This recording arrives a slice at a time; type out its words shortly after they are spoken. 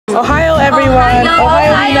Ohio, everyone.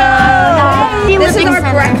 Ohio, Lena. This is our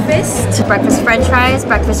breakfast. Breakfast french fries,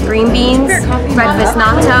 breakfast green beans, breakfast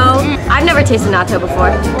natto. I've never tasted natto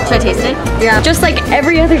before. Should I taste it? Yeah. Just like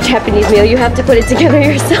every other Japanese meal, you have to put it together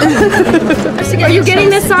yourself. Are you getting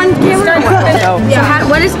this on camera? No. Yeah.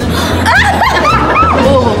 What is...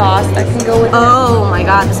 Oh, sauce that can go with it. Oh my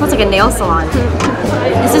god, this smells like a nail salon.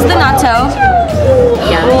 This is the natto.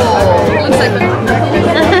 Yeah. Looks like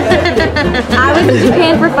I was in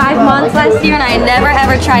Japan for 5 months last year and I never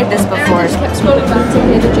ever tried this before. kept scrolling back to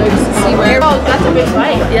hear the jokes to see where... Oh, that's a big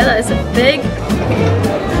bite. Yeah, that is a big...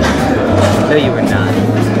 No, you were not.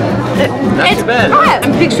 Not too bad.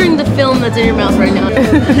 I'm picturing the film that's in your mouth right now.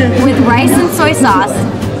 With rice and soy sauce,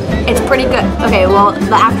 it's pretty good. Okay, well,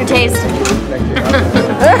 the aftertaste...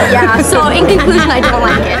 yeah, so in conclusion, I don't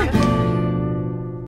like it.